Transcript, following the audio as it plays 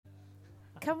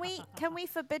Can we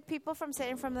forbid people from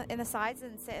sitting in the sides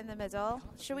and sit in the middle?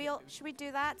 Should we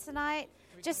do that tonight?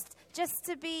 Just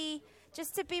to be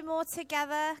more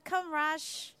together. Come,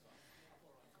 Raj.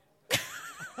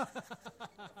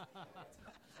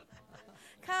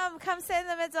 Come sit in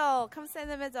the middle. Come sit in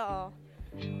the middle.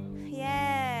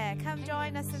 Yeah, come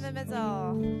join us in the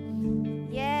middle.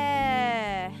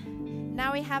 Yeah.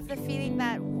 Now we have the feeling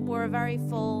that we're a very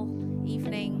full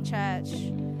evening church.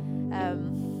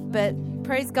 But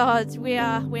praise God, we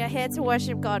are here to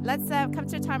worship God. Let's come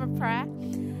to a time of prayer.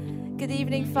 Good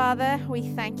evening, Father. We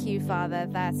thank you, Father,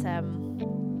 that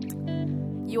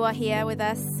you are here with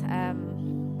us.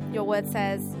 Your word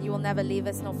says you will never leave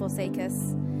us nor forsake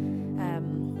us.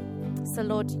 So,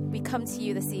 Lord, we come to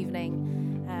you this evening.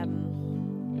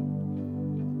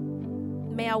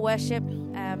 May our worship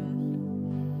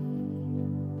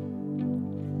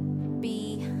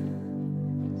be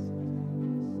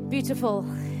beautiful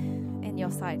in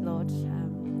your sight, Lord.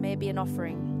 May it be an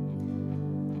offering,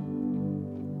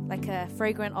 like a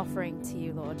fragrant offering to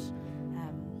you, Lord.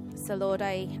 So, Lord,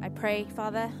 I pray,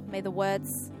 Father, may the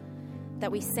words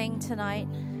that we sing tonight,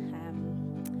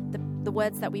 the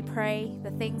words that we pray, the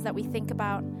things that we think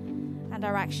about, and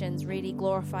our actions really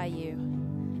glorify you.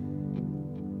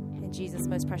 In Jesus'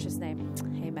 most precious name,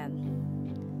 amen.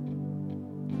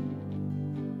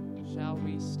 Shall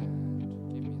we stand?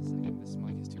 Give me a second, this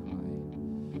mic is too high.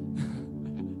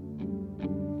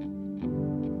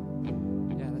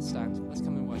 Yeah, let's stand. Let's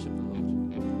come and worship the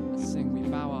Lord. Let's sing, we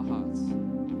bow our hearts.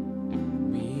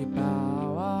 We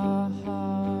bow our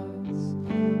hearts.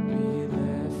 We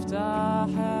lift our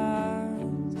hands.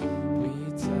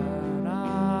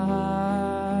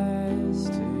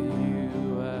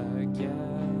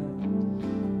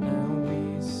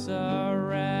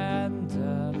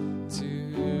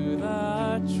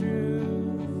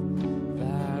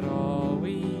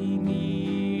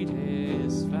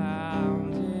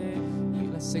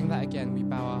 Sing that again. We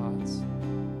bow our hearts.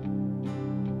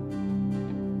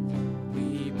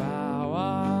 We bow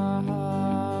our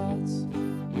hearts.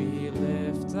 We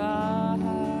lift our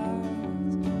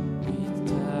hands. We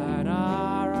turn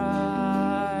our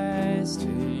eyes to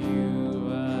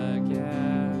you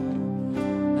again,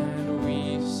 and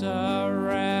we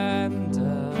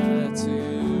surrender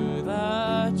to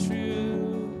the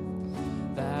truth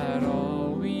that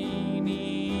all we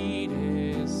need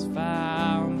is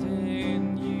found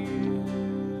in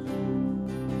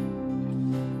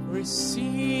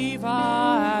receive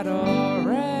our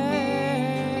adoration,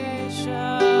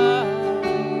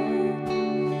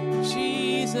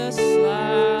 Jesus,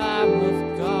 Lamb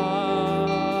of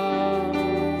God.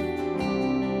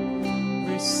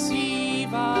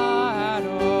 Receive our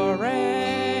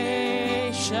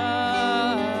adoration,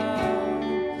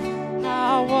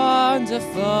 how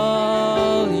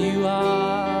wonderful you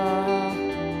are.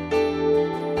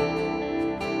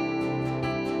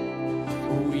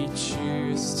 We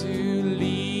choose to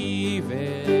leave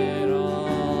it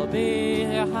all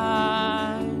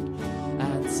behind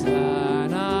and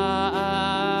turn our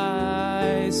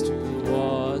eyes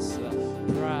towards the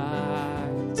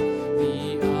prize,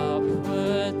 the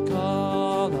upward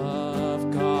call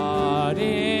of God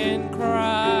in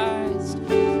Christ.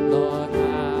 Lord,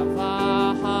 have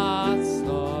our hearts,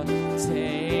 Lord,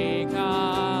 take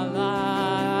our lives.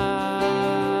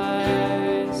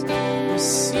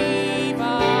 Receive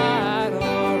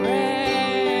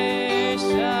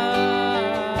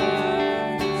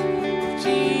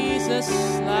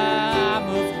Lamb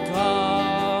of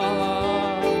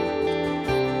God,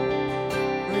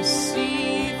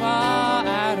 receive our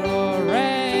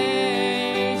adoration,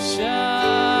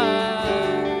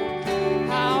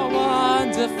 how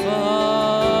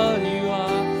wonderful you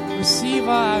are. Receive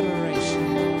our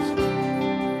adoration,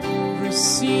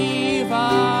 receive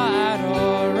our adoration,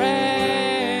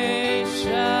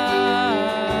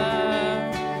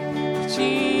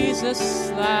 Jesus,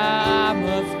 Lamb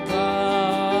of God.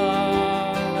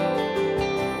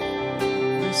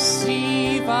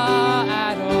 Receive our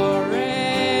adoration,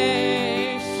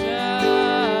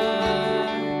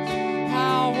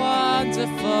 how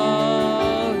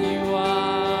wonderful you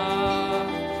are.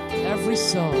 Every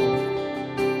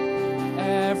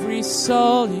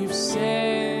soul you've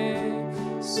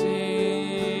saved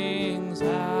sings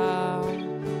out.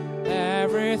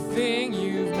 Everything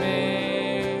you've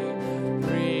made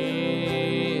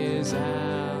praise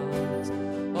out.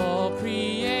 All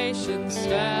creation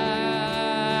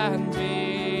standing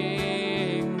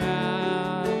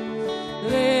now,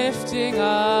 lifting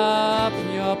up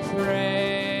your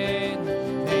praise.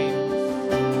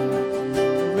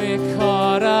 We're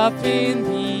caught up in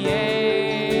the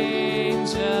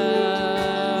angels'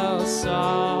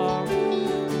 song,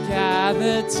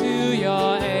 gathered to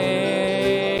your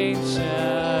ancient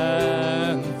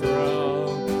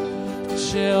throne,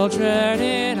 children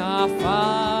in our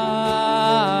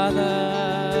Father's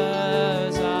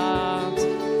arms,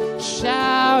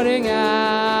 shouting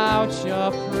out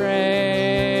your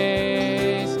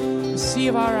praise.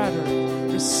 Receive our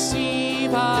adoration.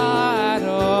 Receive our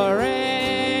adoration.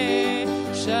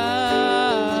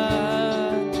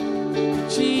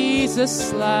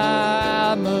 Jesus,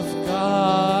 Lamb of God.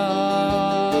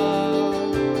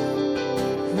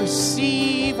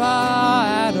 Receive our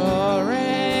adoration.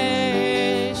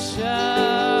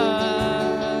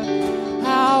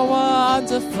 How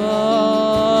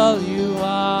wonderful you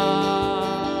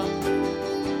are.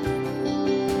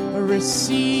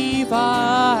 Receive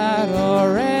our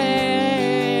adoration.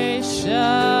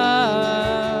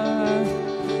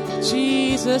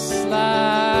 Jesus,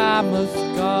 Lamb of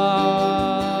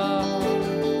God.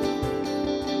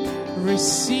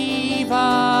 Receive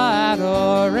our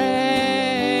adoration.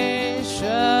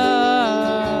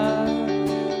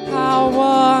 How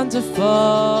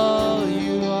wonderful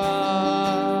you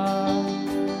are.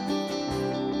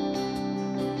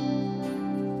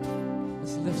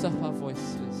 Let's lift up our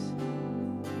voices.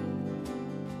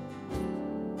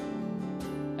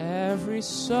 Every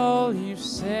soul you've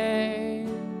saved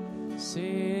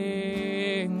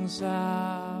sings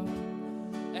out.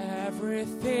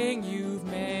 Everything you've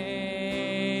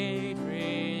made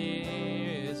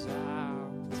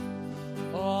resounds.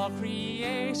 All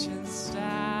creation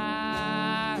standing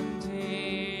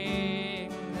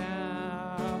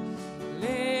now,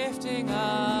 lifting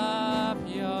up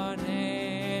your name.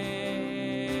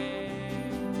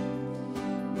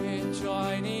 We're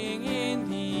joining in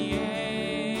the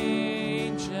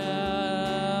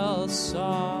angels'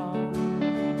 song,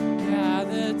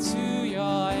 gathered to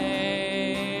your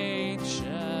ancient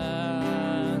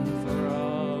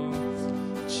throne,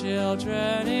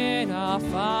 children in our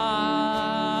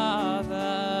Father's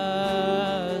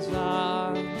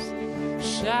arms,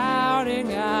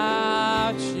 shouting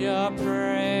out your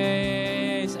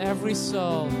praise. Every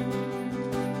soul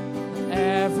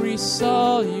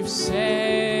you've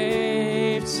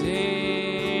saved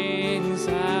sings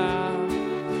out.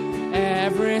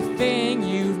 Everything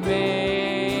you've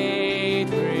made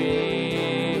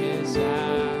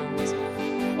resounds.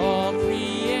 All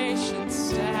creation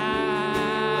standing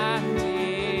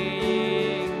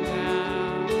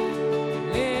now,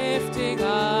 lifting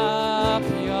up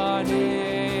your name.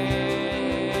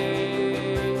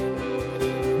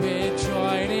 We're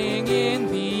joining in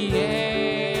the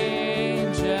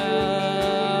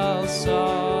angels'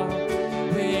 song.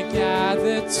 We're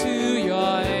gathered to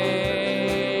your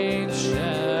ancient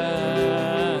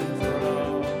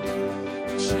throne,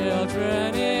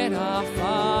 children in our Father's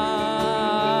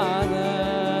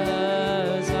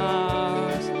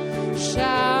arms,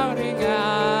 shouting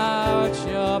out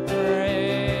your praise.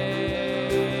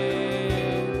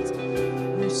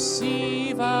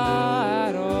 Receive our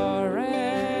adoration.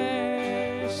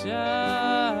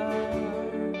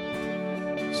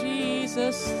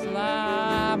 Jesus,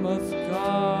 Lamb of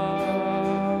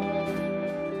God.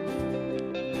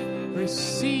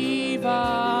 Receive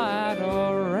our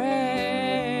adoration.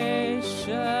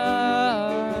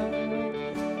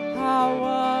 How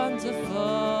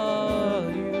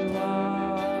wonderful you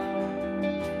are.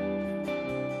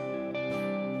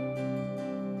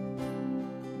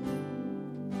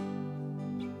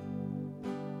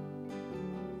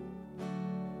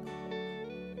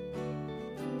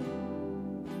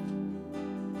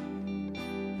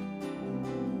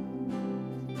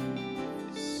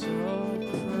 So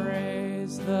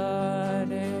praise the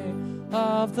name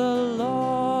of the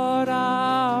Lord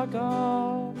our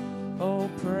God. Oh,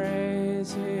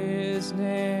 praise his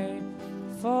name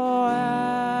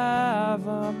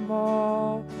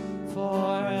forevermore.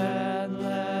 For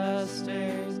endless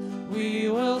days we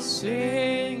will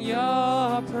sing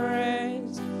your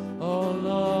praise. Oh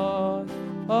Lord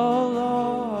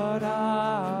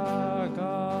our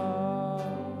God.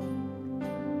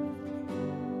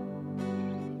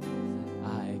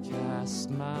 I cast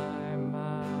my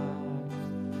mind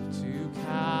to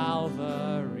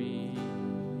Calvary,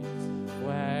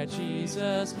 where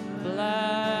Jesus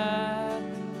bled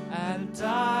and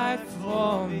died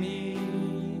for me.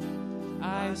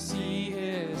 I see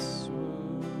his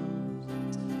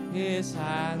wounds, his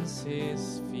hands,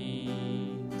 his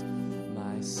feet,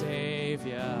 my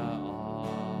Savior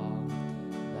on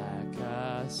that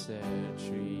cursed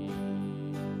tree.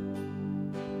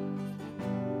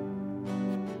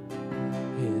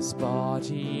 His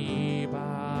body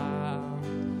bound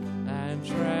and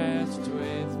drenched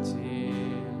with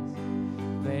tears,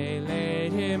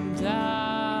 laid him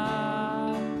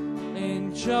down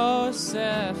in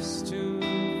Joseph's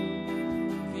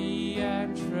tomb, the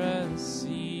entrance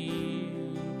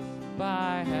sealed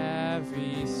by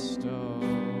heavy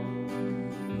stone.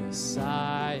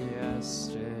 Messiah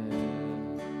stood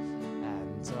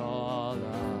and all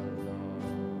alone.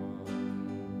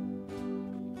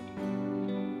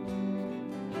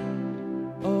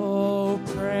 Oh,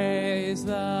 praise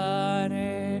the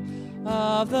name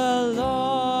of the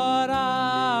Lord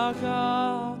our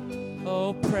God.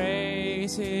 Oh,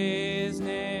 praise his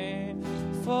name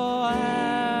forevermore.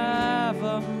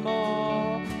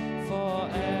 For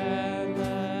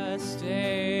endless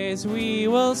days we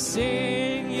will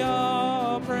sing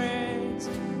your praise,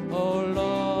 O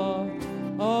Lord,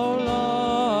 O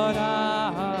Lord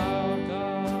our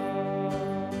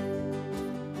God.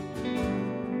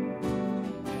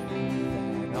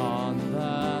 Then on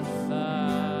the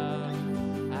third,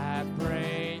 at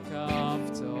break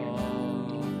of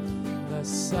dawn, the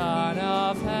Son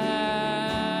of heaven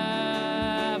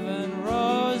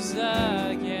rose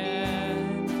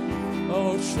again.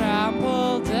 Oh,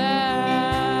 trample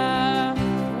death,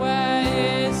 where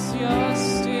is your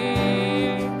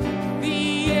sting?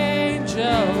 The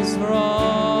angels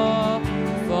roar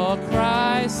for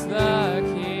Christ the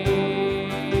King.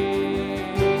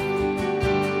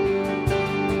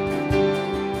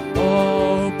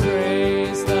 Oh,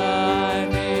 praise the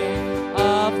name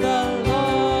of the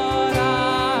Lord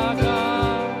our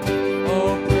God.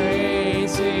 Oh,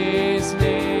 praise his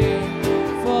name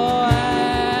forevermore.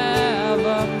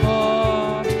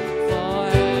 For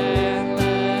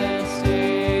endless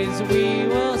days we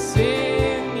will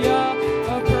sing your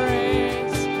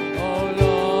praise, O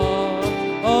Lord,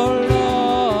 O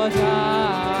Lord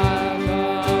our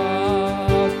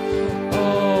God.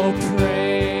 Oh,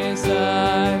 praise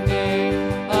the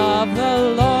name of the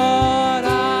Lord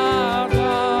our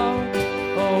God.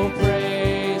 Oh,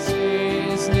 praise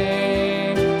his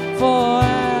name forevermore.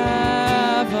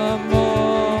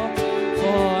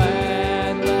 For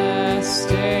endless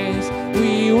days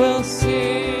we will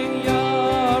sing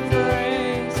your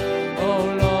praise, O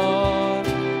Lord,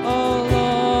 O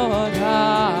Lord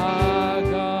our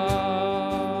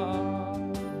God.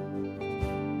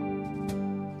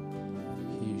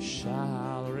 He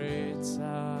shall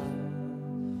return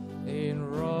in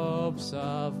robes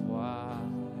of white.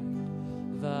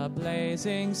 The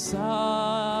blazing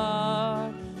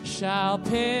sun shall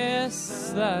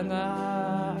pierce the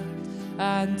night,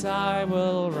 and I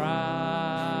will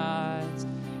rise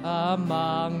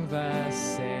among the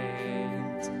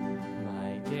saints,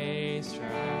 my gaze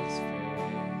transfixed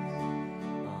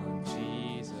on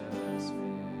Jesus' face.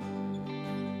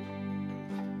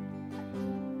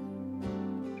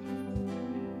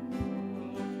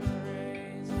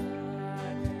 Praise the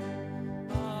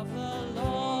name of the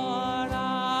Lord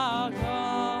our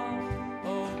God.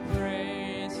 Oh,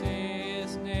 praise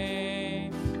his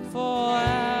name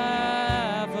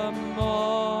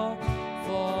forevermore.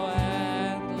 For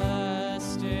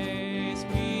endless days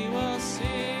we will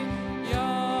sing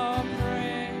your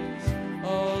praise, O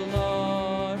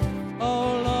Lord, O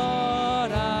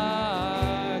Lord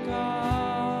our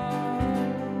God.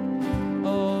 O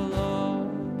Lord,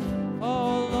 O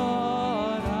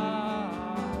Lord our God.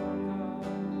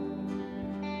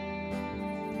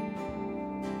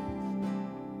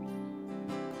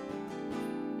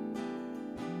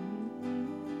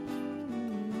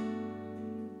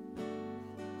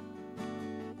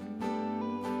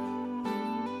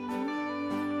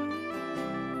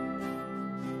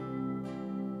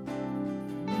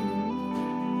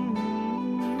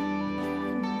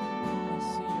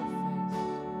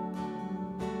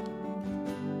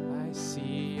 I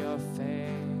see your face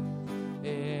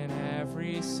in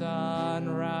every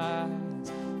sunrise.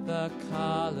 The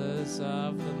colors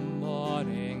of the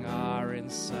morning are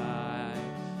inside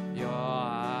your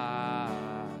eyes.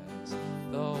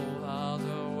 The world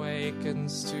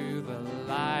awakens to the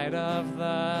light of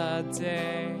the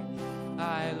day.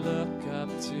 I look up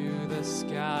to the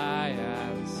sky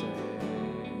and say,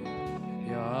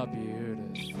 you're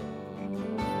beautiful.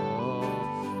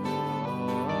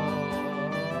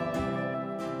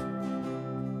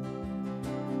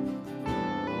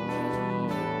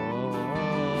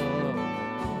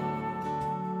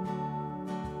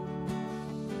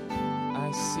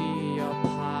 I see your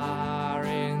power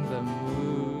in the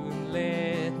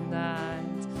moonlit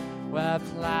night, where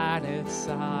planets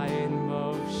are in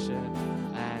motion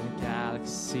and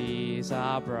galaxies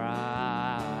are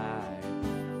bright.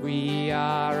 We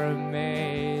are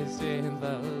amazed in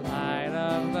the light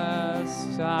of the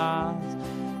stars.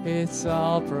 It's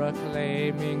all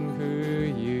proclaiming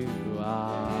who you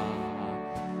are.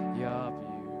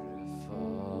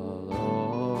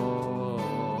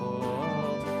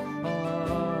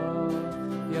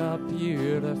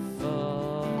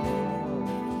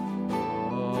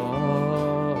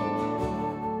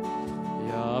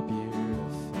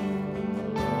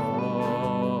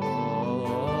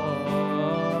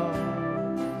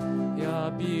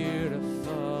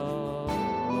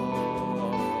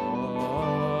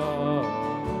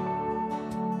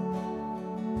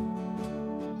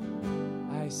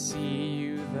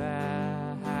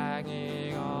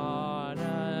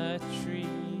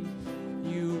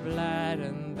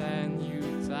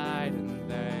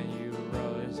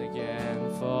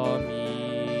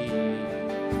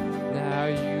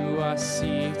 are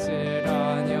seated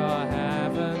on your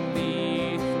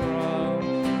heavenly throne,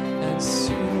 and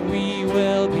soon we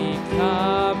will be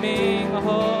coming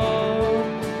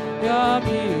home. You're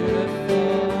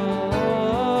beautiful.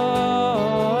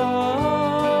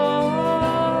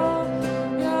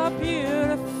 You're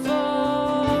beautiful.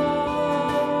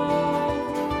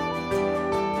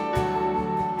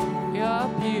 You're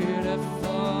beautiful.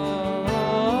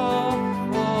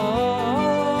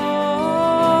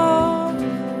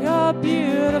 You're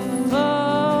beautiful.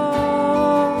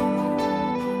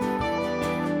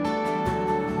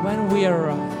 When we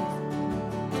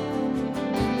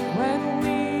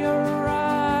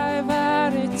arrive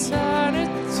at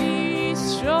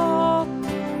eternity's shore,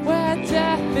 where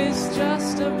death is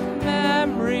just a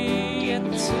memory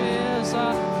and tears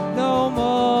are no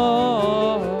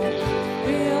more,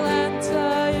 we'll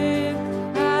enter in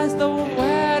as the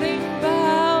wedding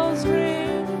bells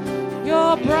ring.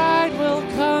 Your bride will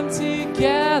come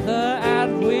together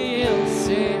and we'll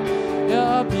sing.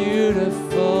 You're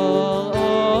beautiful.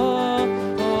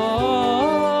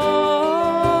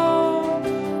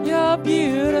 You're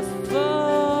beautiful.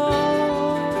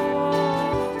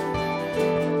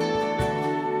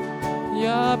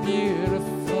 You're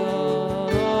beautiful.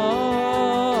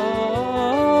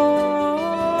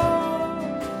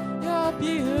 You're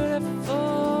beautiful.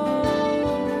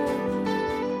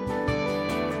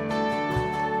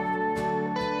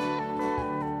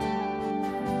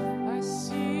 I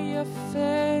see your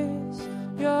face.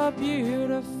 You're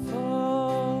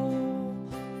beautiful.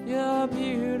 You're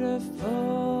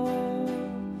beautiful.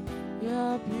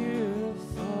 You're beautiful.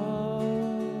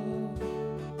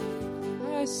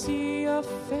 I see your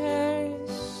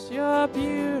face. You're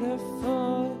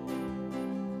beautiful.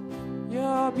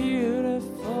 You're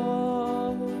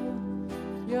beautiful.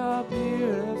 You're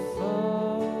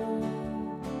beautiful.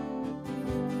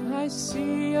 I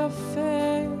see your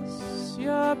face.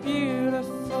 You're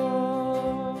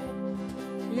beautiful.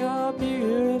 You're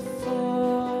beautiful.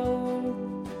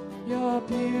 You're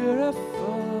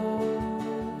beautiful.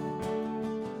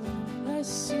 I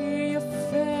see your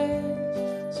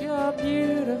face. You're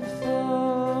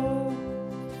beautiful.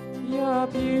 You're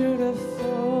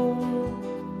beautiful.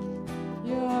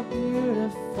 You're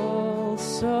beautiful.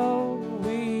 So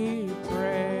we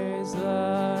praise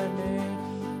the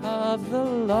name of the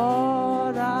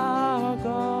Lord our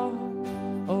God.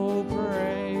 Oh,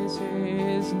 praise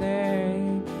his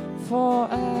name forevermore.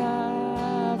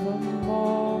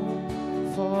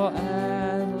 For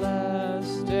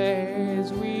endless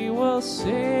days we will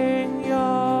sing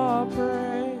your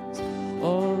praise,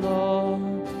 O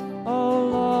Lord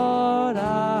our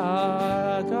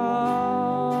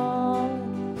God.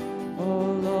 O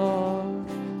Lord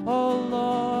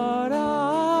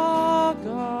our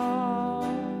God.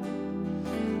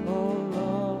 O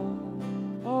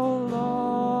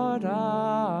Lord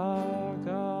our God.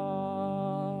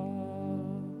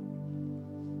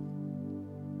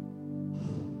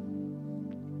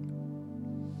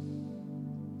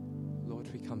 Lord,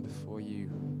 we come before you.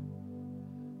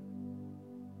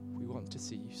 We want to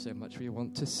see you so much. We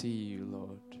want to see you,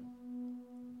 Lord.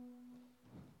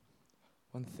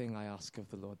 One thing I ask of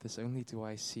the Lord, this only do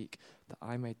I seek, that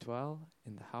I may dwell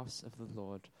in the house of the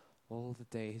Lord all the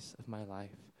days of my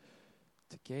life,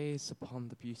 to gaze upon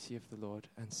the beauty of the Lord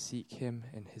and seek him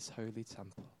in his holy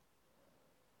temple.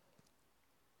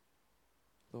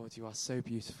 Lord, you are so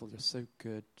beautiful. You're so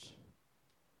good.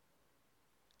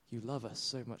 You love us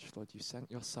so much, Lord. You sent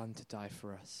your Son to die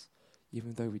for us,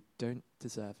 even though we don't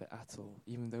deserve it at all.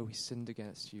 Even though we sinned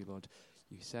against you, Lord,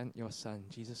 you sent your Son,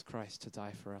 Jesus Christ, to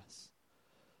die for us,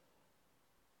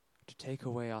 to take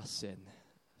away our sin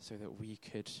so that we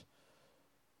could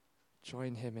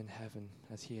join him in heaven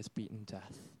as he has beaten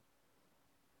death.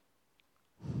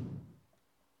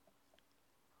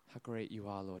 How great you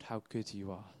are, Lord. How good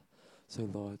you are. So,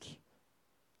 Lord,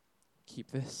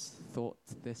 keep this thought,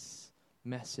 this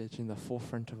message in the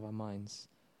forefront of our minds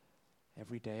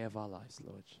every day of our lives,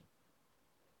 Lord.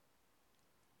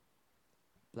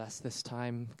 Bless this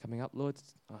time coming up, Lord,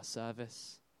 our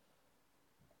service.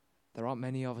 There aren't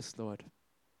many of us, Lord,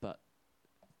 but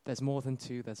there's more than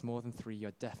 2, there's more than 3.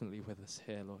 You're definitely with us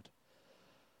here, Lord.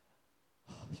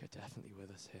 Oh, you're definitely with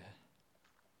us here.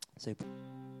 So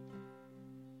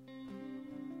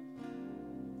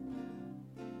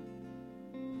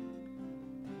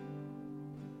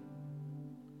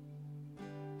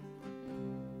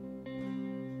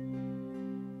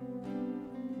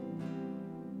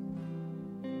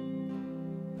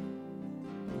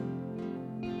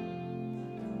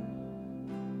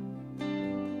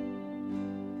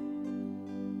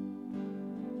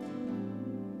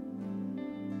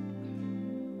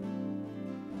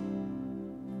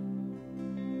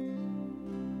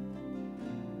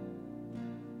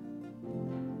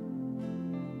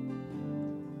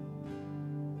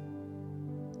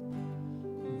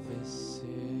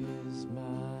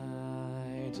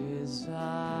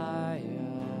desire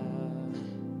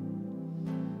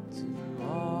to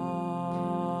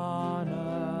honor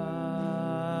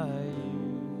you.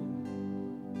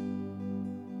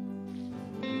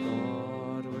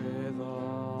 Lord, with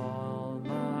all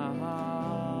my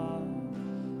heart,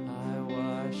 I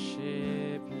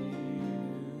worship you.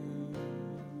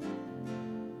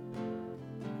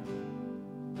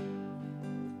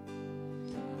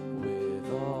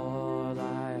 With all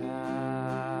I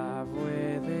have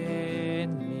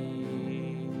within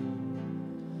me,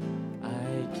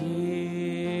 I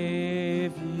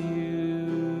give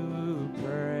you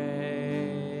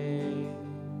praise.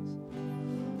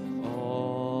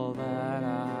 All that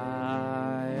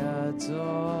I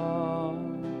adore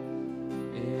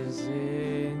is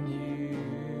in you.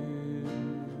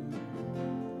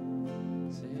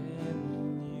 Is in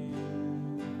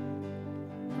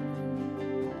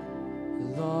you.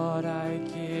 Lord, I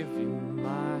give you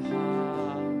my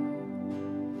heart,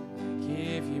 I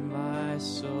give you my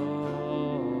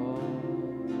soul.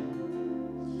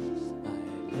 I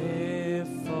live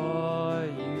for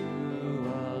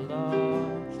you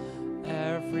alone.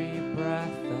 Every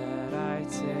breath that I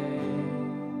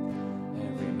take,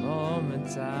 every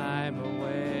moment I'm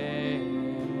awake.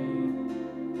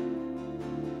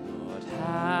 Lord,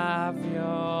 have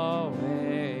your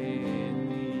way in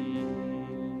me.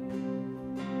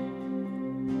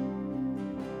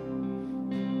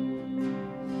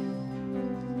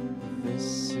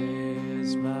 This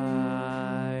is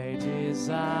my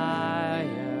desire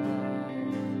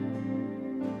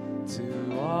to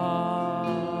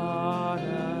honor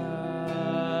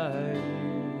you.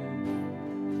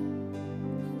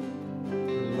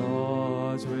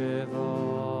 Lord, with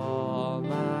all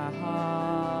my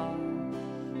heart,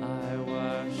 I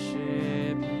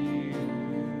worship you.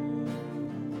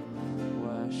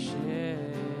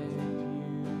 Worship you.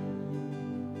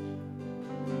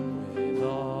 With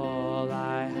all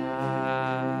I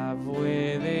have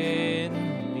within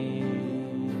me,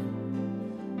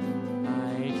 I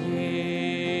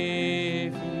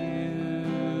give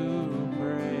you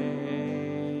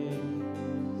praise.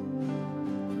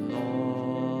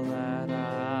 All that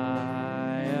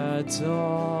I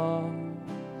adore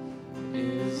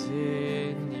is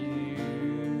in you,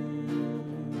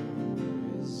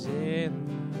 is in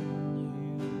you.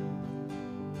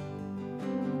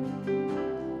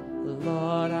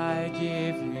 Lord, I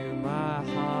give you my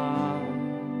heart,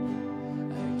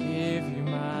 I give you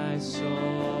my soul.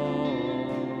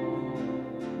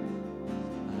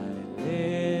 I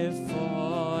live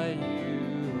for you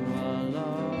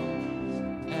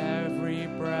alone. Every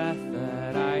breath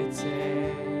that I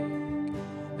take,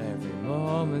 every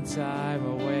moment I'm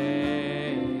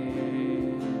awake.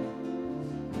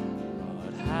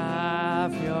 Lord,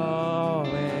 have your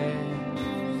way.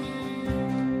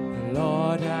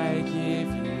 Lord, I give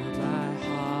you my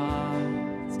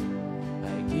heart,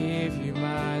 I give you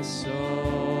my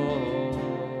soul.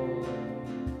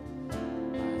 I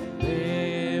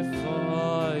live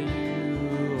for you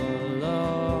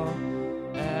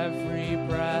alone. Every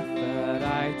breath that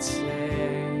I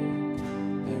take,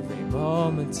 every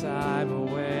moment I'm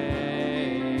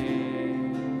awake.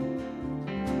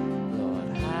 Lord,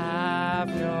 have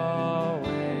your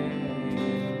way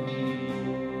in me.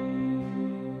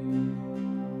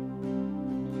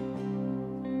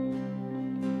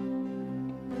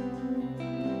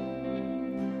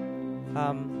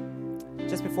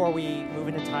 Just before we move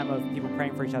into time of people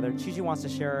praying for each other, Gigi wants to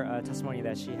share a testimony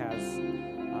that she has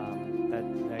that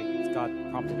God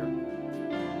prompted her.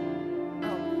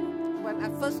 When I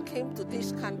first came to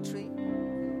this country,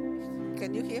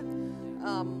 can you hear?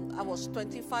 I was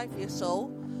 25 years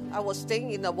old. I was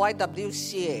staying in the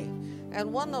YWCA,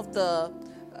 and one of the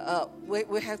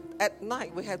we have at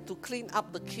night we have to clean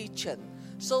up the kitchen.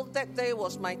 So that day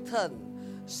was my turn.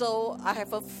 So I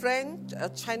have a friend, a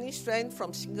Chinese friend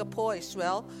from Singapore as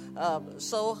well.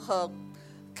 So her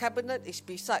cabinet is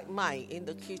beside mine in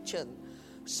the kitchen.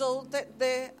 So that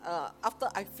day, after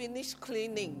I finished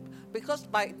cleaning, because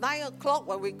by 9 o'clock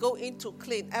when we go in to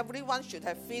clean, everyone should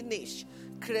have finished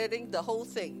clearing the whole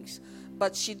things.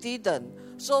 But she didn't.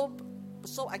 So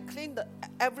I cleaned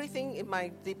everything in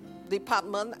my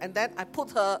department, and then I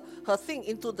put her thing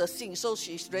into the sink so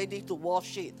she's ready to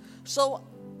wash it. So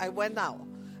I went out.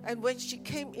 And when she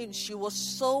came in, she was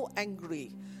so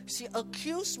angry. She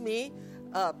accused me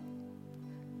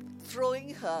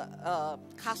throwing her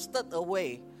custard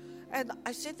away. And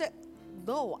I said that,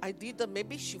 no, I didn't.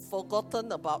 Maybe she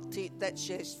forgotten about it, that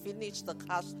she has finished the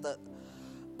custard.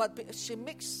 But she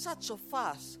makes such a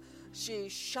fuss. She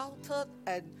shouted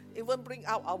and even bring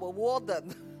out our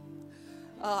warden.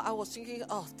 I was thinking,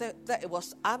 that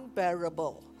was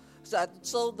unbearable.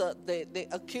 So they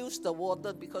accused the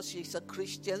warden because she's a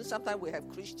Christian. Sometimes we have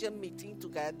Christian meeting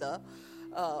together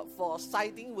for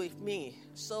siding with me.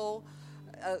 So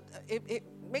it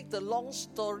make the long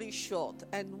story short.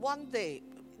 And one day,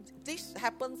 this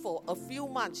happened for a few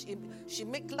months. She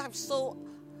made life so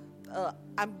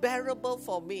unbearable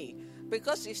for me,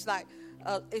 because it's like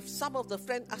if some of the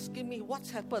friends asking me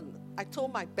what's happened, I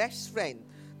told my best friend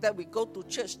that we go to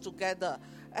church together,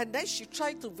 and then she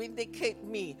tried to vindicate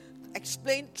me,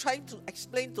 trying to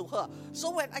explain to her.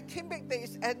 So when I came back, there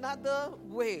is another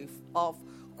wave of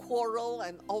quarrel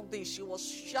and all this. She was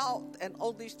shout and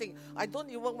all these things. I don't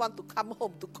even want to come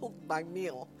home to cook my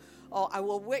meal, or I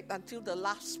will wait until the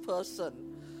last person.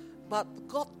 But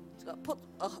God put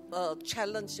a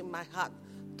challenge in my heart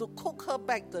to cook her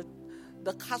back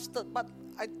the custard. But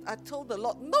I told the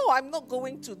Lord, no, I'm not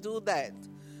going to do that,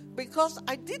 because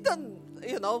I didn't,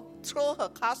 throw her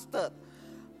custard.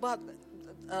 But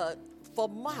for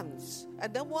months,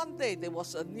 and then one day there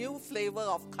was a new flavor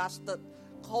of custard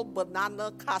called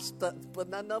banana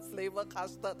flavor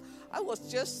custard. I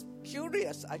was just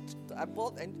curious. I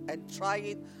bought and tried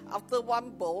it. After one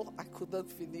bowl, I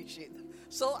couldn't finish it.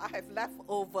 So I have left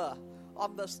over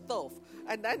on the stove.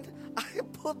 And then I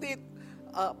put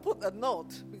a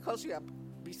note, because we are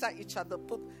beside each other,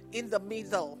 put in the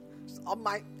middle,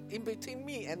 in between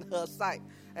me and her side.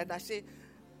 And I say,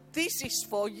 this is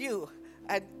for you.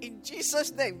 And in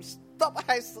Jesus' name,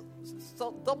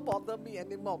 don't bother me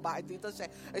anymore. But I didn't say.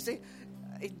 I say,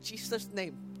 in Jesus'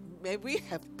 name, may we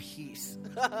have peace.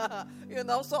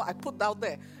 So I put down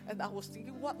there. And I was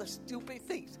thinking, what a stupid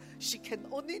thing. She can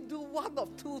only do one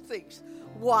of two things.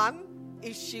 One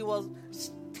is she will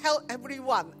tell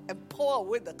everyone and pour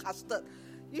away the custard.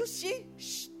 You see,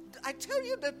 I tell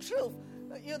you the truth.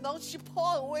 She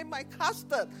poured away my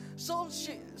custard. So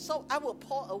I will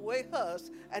pour away hers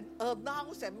and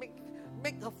announce and make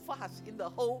a fuss in the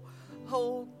whole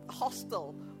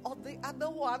hostel. Or the other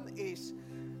one is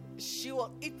she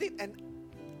will eat it and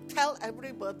tell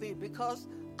everybody, because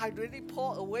I really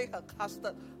pour away her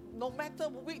custard. No matter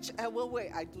whichever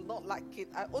way, I do not like it.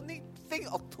 I only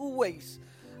think of two ways.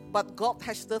 But God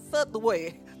has the third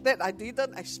way that I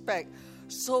didn't expect.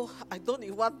 So I don't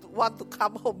even want to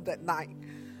come home that night.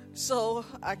 So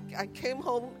I came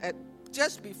home at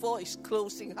just before it's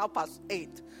closing,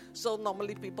 8:30. So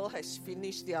normally people has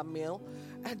finished their meal.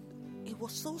 And it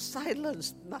was so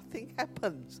silent, nothing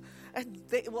happens. And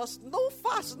there was no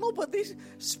fuss, nobody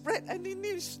spread any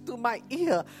news to my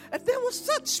ear. And there was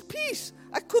such peace.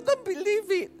 I couldn't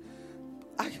believe it.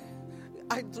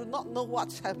 I do not know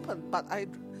what's happened, but I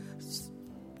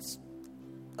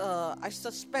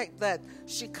suspect that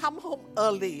she come home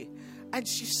early and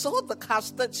she saw the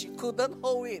custard, she couldn't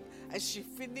hold it, and she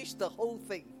finished the whole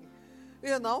thing.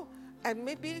 And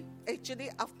maybe actually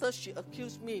after she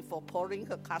accused me for pouring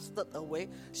her custard away,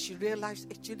 she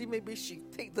realized actually maybe she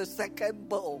take the second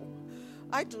bowl.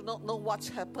 I do not know what's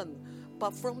happened.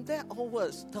 But from there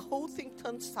onwards, the whole thing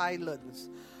turned silent.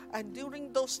 And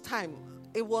during those times,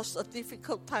 it was a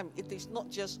difficult time. It is not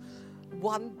just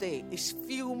one day, it's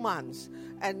few months.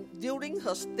 And during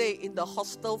her stay in the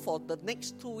hostel for the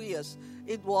next 2 years,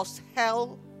 it was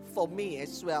hell for me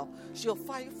as well. She will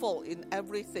find fault in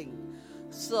everything.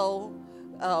 So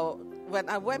when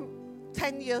I went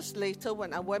 10 years later,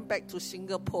 when I went back to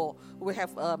Singapore, we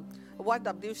have a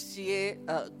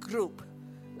YWCA group,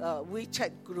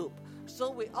 WeChat group.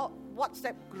 So we all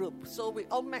WhatsApp group. So we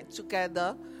all met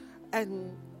together,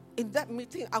 and in that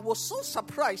meeting, I was so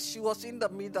surprised she was in the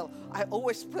middle. I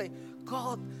always pray,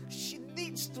 God, she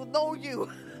needs to know you,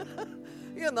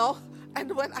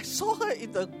 And when I saw her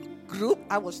in the group,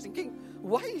 I was thinking,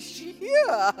 why is she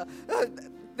here?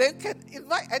 They can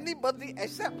invite anybody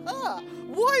except her.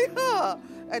 Why her?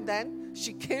 And then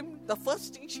she came, the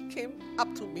first thing she came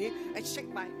up to me and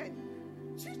shook my hand.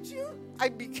 Chichu, I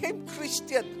became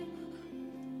Christian.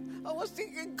 I was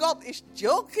thinking, God is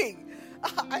joking.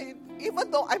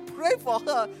 Even though I prayed for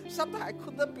her, sometimes I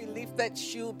couldn't believe that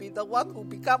she'll be the one who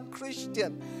become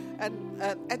Christian. And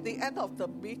at the end of the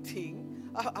meeting,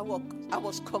 I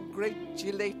was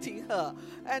congratulating her.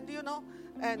 And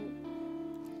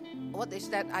and what is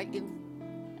that? I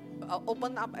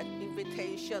open up an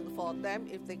invitation for them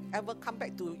if they ever come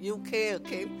back to UK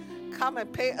again, come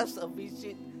and pay us a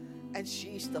visit. And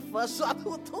she is the first one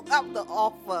who took up the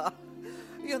offer.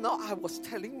 I was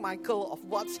telling Michael of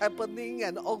what's happening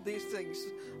and all these things,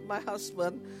 my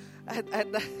husband.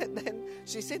 And then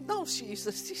she said, no, she is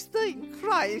a sister in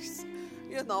Christ.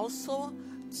 So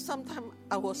sometimes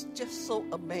I was just so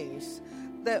amazed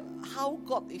that how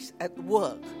God is at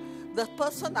work. The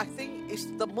person I think is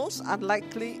the most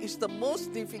unlikely, is the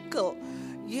most difficult,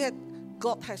 yet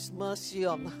God has mercy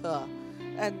on her.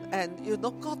 And you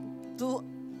know, God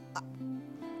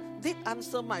did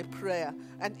answer my prayer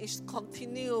and is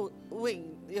continuing,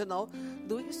 you know,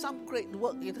 doing some great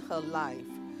work in her life.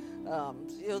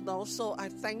 You know, so I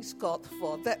thank God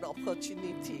for that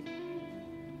opportunity.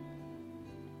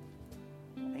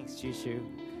 Thanks, Jushu.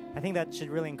 I think that should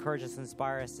really encourage us and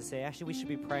inspire us to say, actually, we should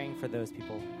be praying for those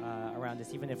people around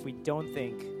us, even if we don't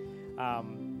think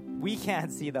we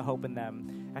can't see the hope in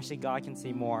them. Actually, God can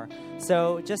see more.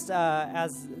 So just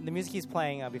as the music is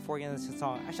playing, before we get into the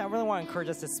song, actually, I really want to encourage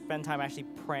us to spend time actually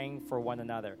praying for one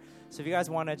another. So if you guys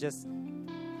want to just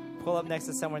pull up next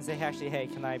to someone and say, hey,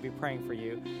 can I be praying for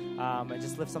you? And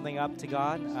just lift something up to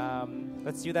God.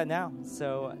 Let's do that now.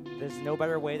 So there's no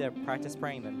better way to practice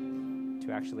praying than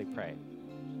to actually pray.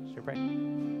 Should we pray?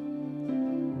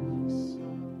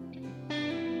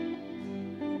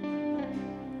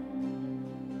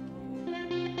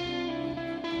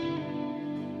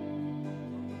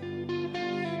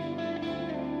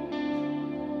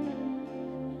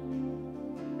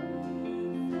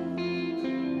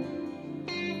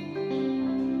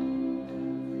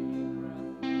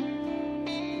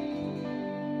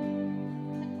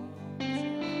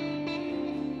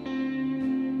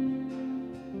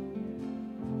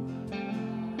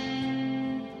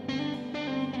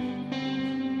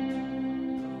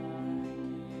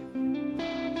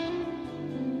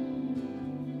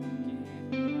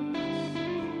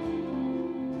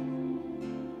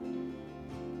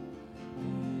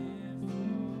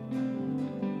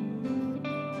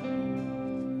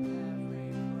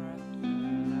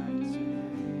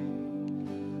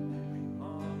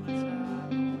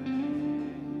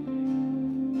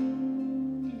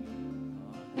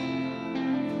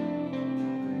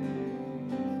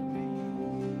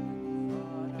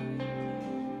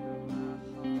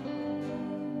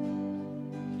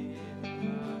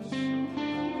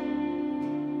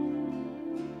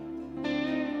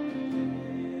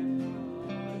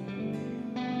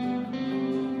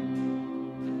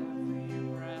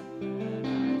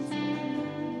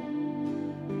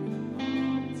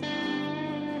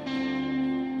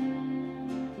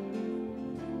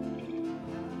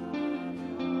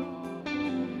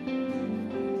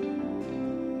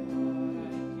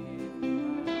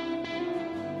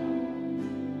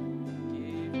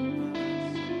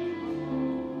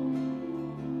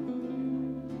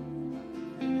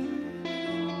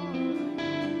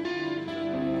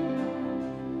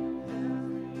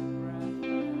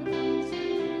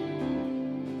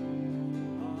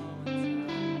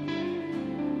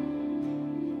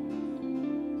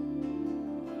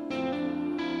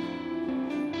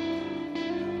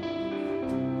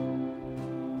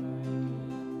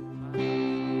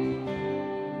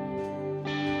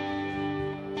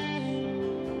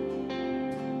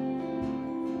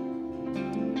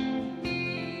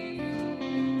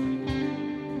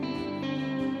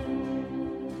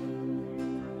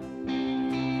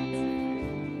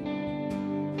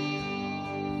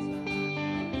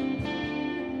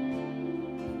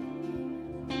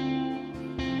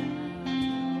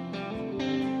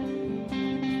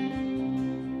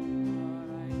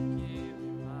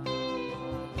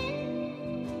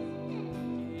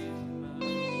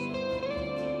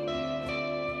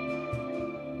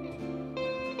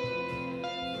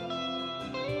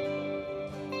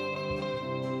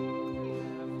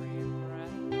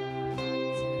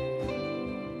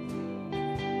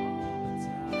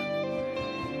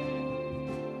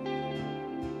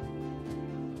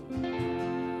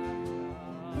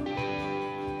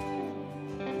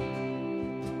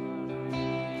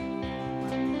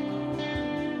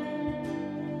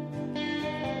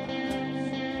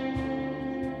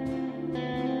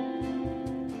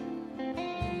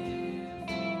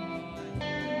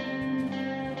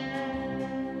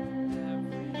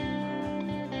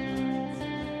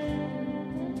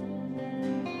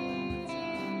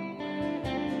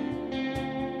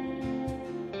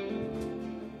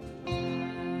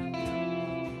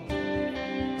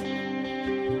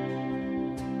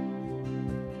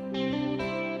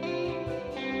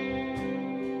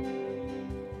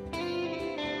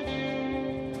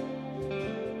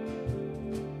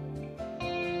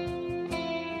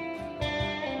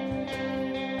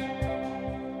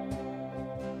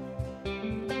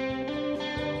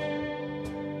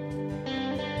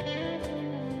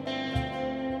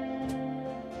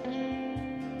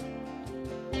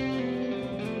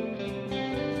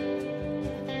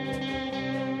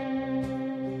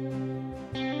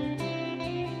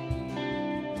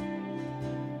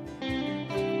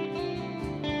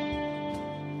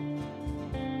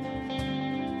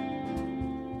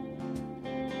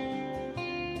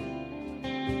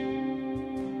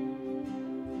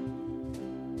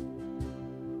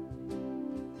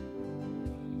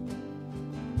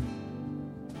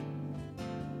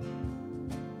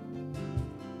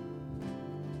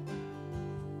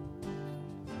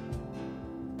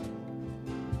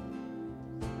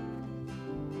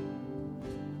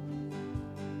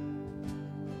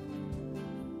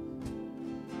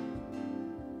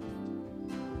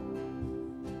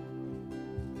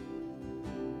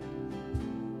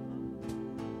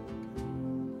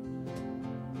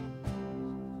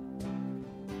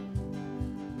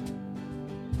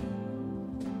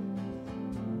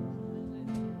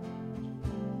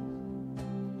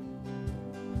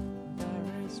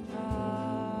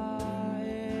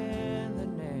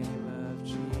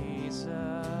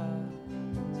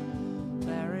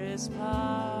 is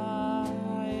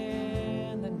power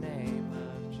in the name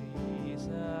of Jesus.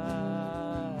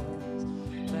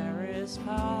 There is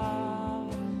power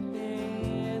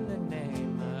in the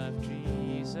name of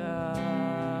Jesus.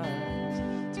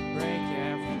 To break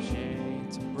every chain,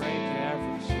 to break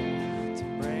every chain, to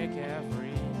break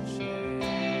every chain.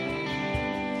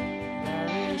 There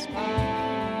is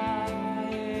power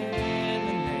in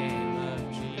the name of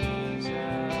Jesus.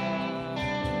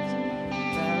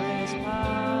 There is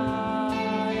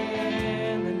power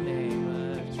in the name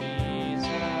of Jesus.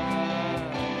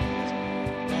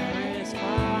 There is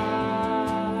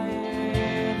power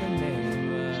in the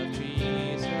name of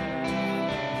Jesus.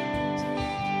 To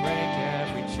break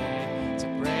every chain, to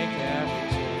break every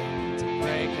chain, to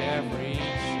break every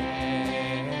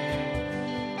chain.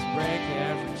 To break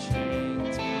every chain,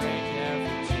 to break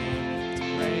every chain, to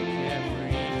break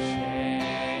every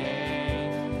chain.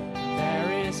 There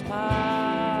is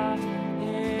power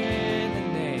in the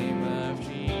name of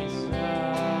Jesus.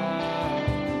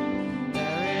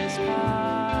 There is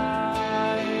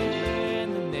power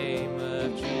in the name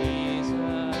of Jesus.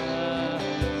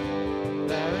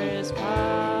 There is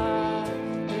power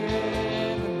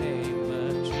in the name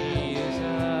of Jesus.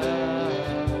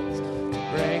 To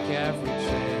break every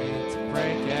chain, to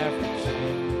break every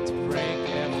chain, to break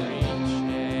every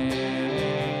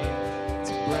chain.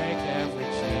 To break every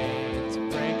chain, to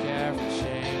break every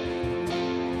chain.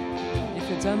 If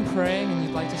you're done praying and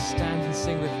you'd like to stand and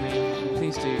sing with me,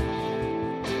 please do.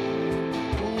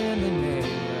 In the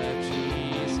name of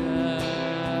Jesus,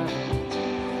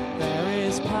 there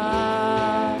is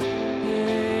power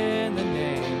in the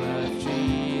name of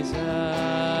Jesus.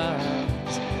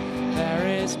 There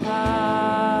is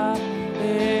power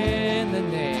in the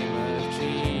name of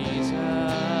Jesus.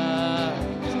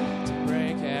 To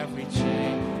break every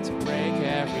chain, to break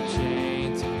every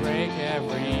chain, to break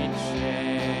every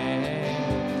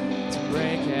chain. To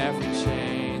break every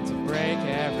chain, to break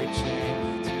every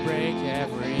chain, to break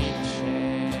every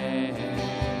chain.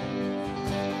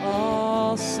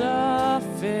 All sufficient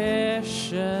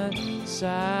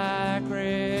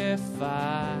sacrifice,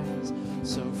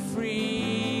 so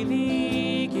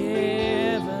freely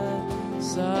given,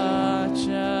 such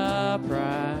a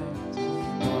price.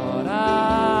 Lord,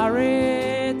 our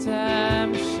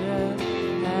redemption,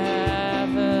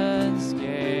 heaven's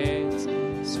gates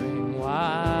swing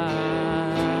wide.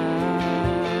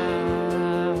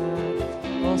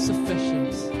 All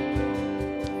sufficient,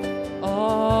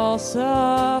 all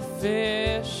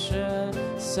sufficient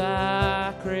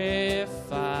sacrifice,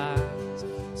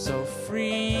 so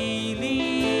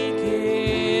freely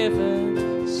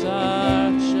given,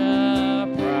 such a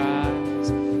price.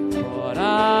 Lord,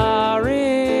 our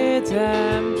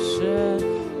redemption,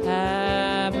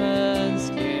 heaven's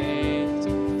gates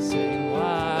sing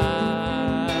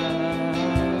wide.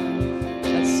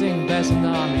 Let's sing, there's an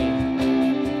army.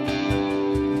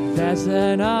 There's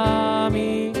an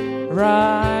army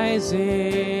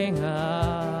rising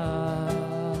up.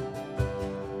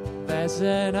 There's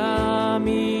an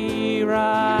army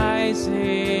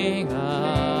rising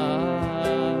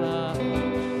up.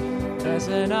 There's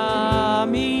an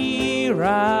army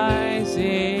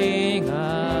rising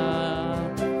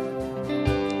up.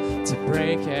 To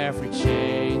break every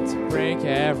chain, to break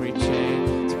every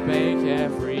chain, to break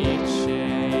every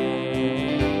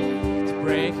chain. To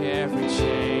break every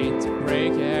chain, to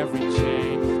break every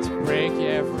chain, to break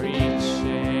every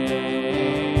chain.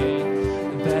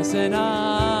 There's an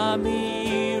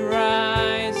army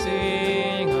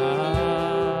rising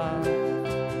up.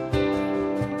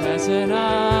 There's an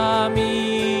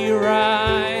army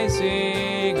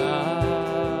rising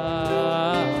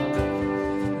up.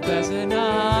 There's an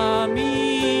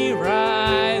army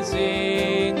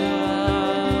rising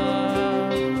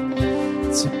up.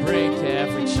 To break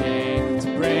every chain, to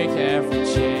break every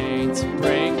chain, to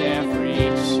break every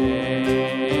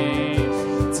chain.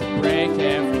 To break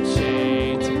every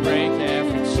chain, to break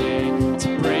every chain, to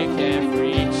break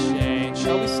every chain.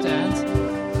 Shall we stand?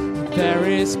 There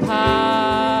is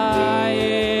power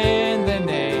in the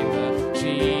name of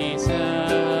Jesus.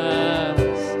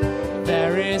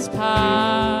 There is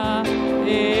power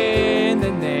in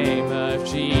the name of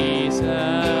Jesus.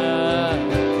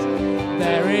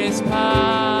 There is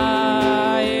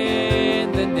power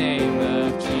in the name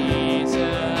of Jesus.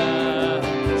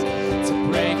 To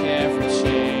break every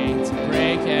chain, to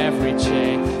break every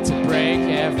chain, to break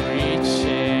every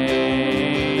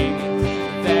chain.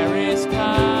 There is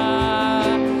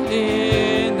power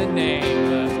in the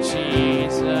name of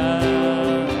Jesus.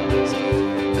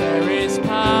 There is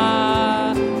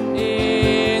power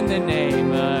in the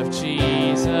name of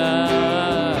Jesus.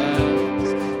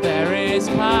 There is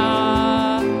power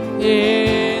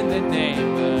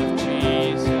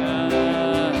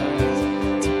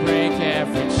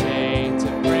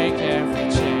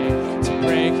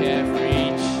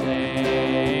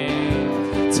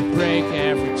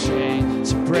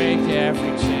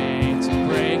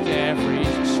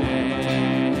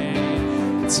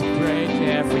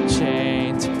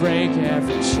break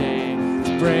every chain,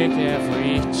 to break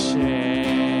every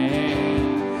chain,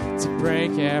 to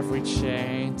break every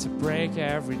chain, to break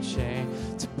every chain,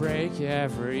 to break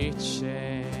every chain.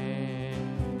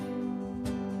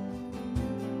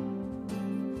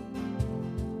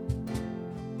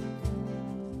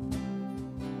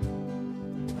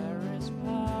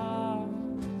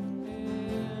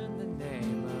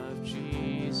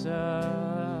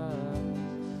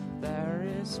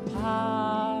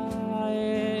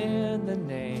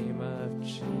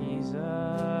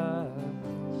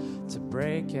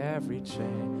 Every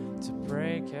chain, to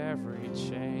break every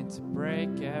chain, to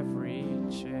break every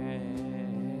chain,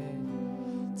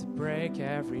 to break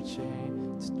every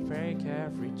chain, to break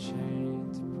every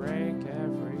chain, to break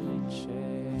every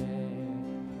chain.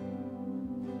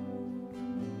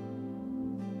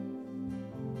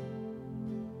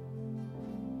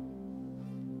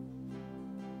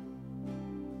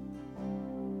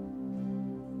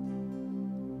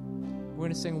 We're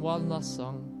going to sing one last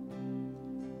song.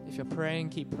 If you're praying,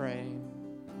 keep praying.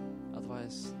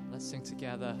 Otherwise, let's sing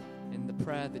together in the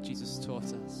prayer that Jesus taught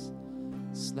us.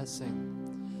 So let's sing.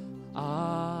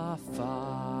 Our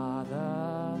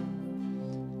Father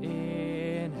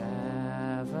in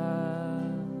heaven,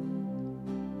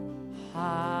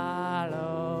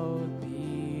 hallowed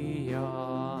be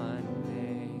your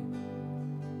name.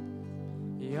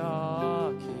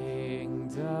 Your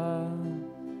kingdom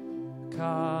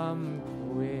come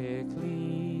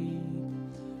quickly.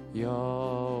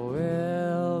 Your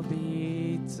will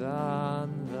be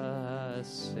done the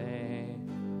same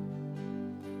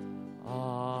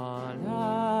on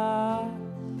earth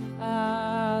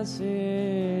as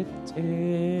it is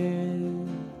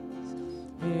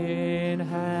in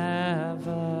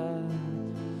heaven.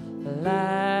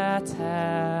 Let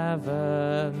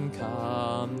heaven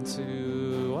come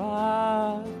to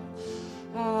us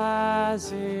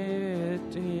as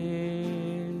it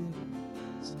is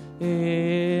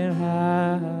in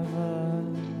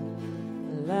heaven.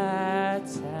 Let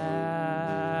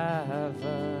heaven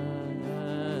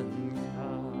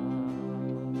come.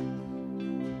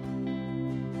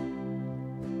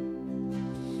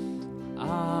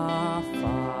 Our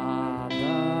Father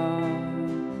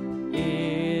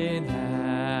in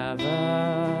heaven,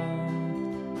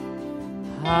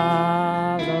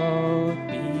 hallowed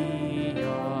be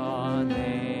your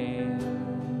name.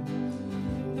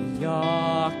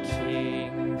 Your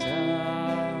kingdom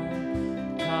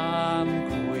come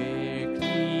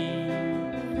quickly.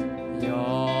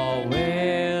 Your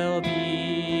will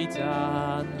be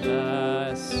done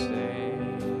the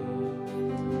same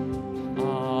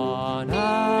on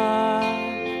earth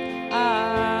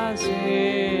as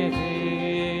it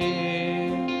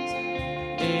is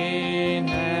in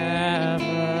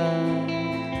heaven.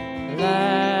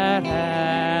 Let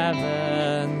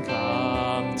heaven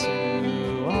come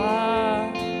to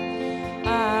us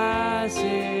as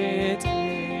it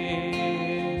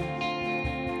is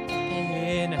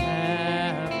in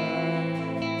heaven.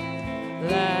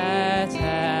 Let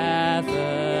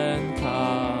heaven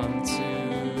come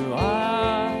to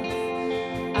us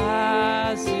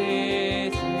as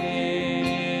it is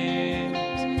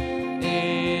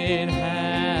in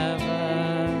heaven.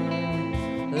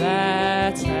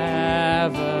 Let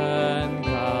heaven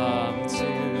come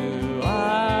to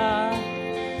us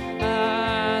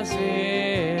as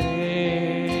it is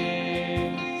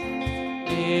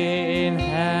in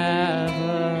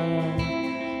heaven.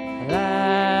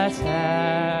 Let heaven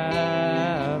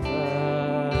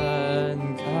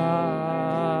come.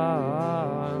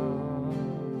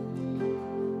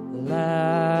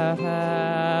 Let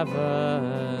heaven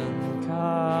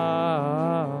come.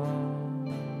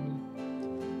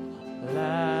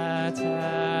 Let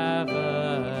heaven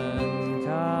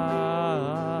come.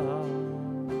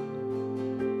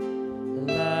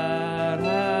 Let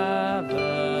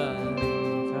heaven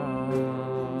come.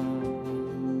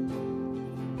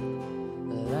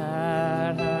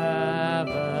 Let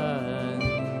heaven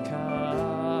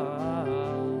come.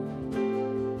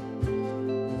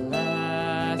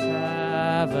 Let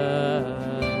heaven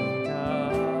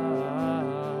come.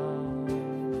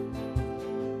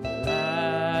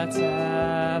 Let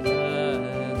heaven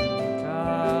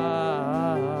come.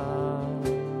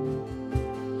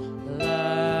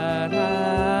 Let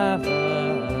heaven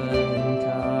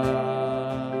come.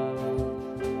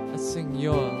 Let's sing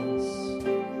yours.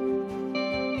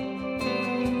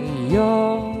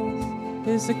 Yours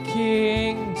is the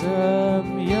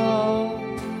kingdom,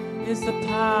 yours is the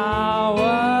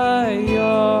power,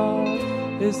 yours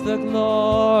is the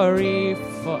glory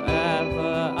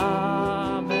forever.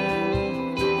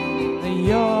 Amen.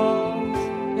 Yours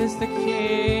is the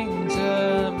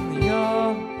kingdom,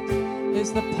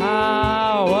 is the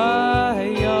power,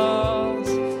 yours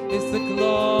is the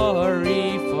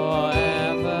glory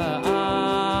forever.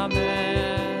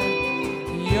 Amen.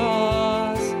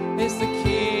 Yours is the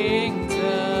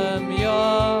kingdom,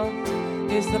 yours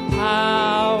is the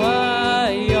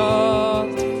power,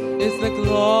 yours is the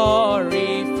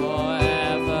glory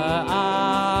forever.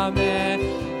 Amen.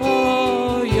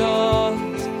 Oh,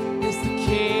 yours is the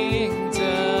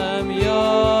kingdom,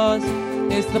 yours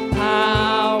is the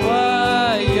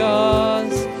power,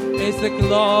 yours is the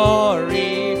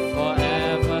glory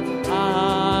forever.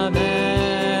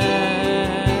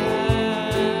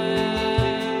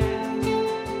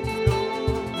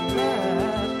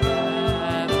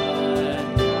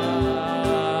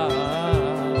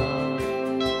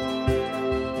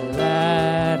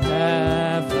 Let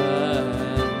heaven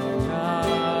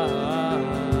come.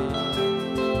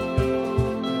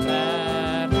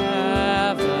 Let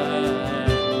heaven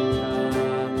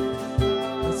come.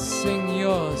 Let's sing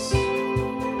yours.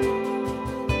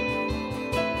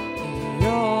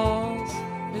 Yours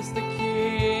is the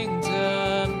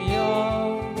kingdom,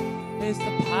 yours is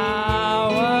the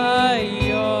power,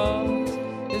 yours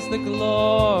is the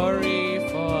glory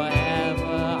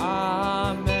forever.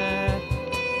 Amen.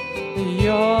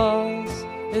 Yours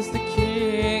is the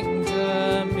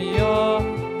kingdom, yours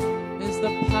is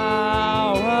the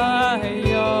power,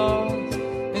 yours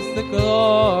is the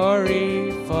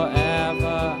glory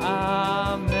forever.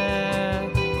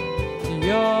 Amen.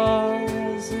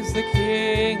 Yours is the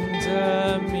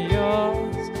kingdom,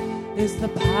 yours is the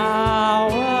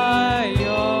power,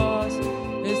 yours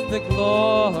is the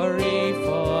glory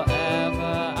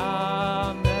forever.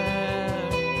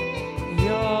 Amen.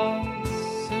 Yours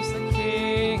is the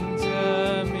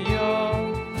kingdom,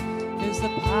 yours is the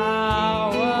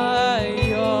power,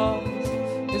 yours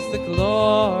is the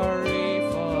glory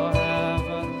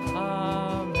forever.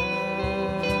 Amen.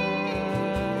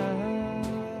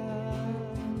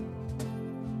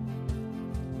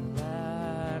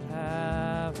 Let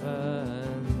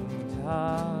heaven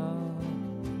come.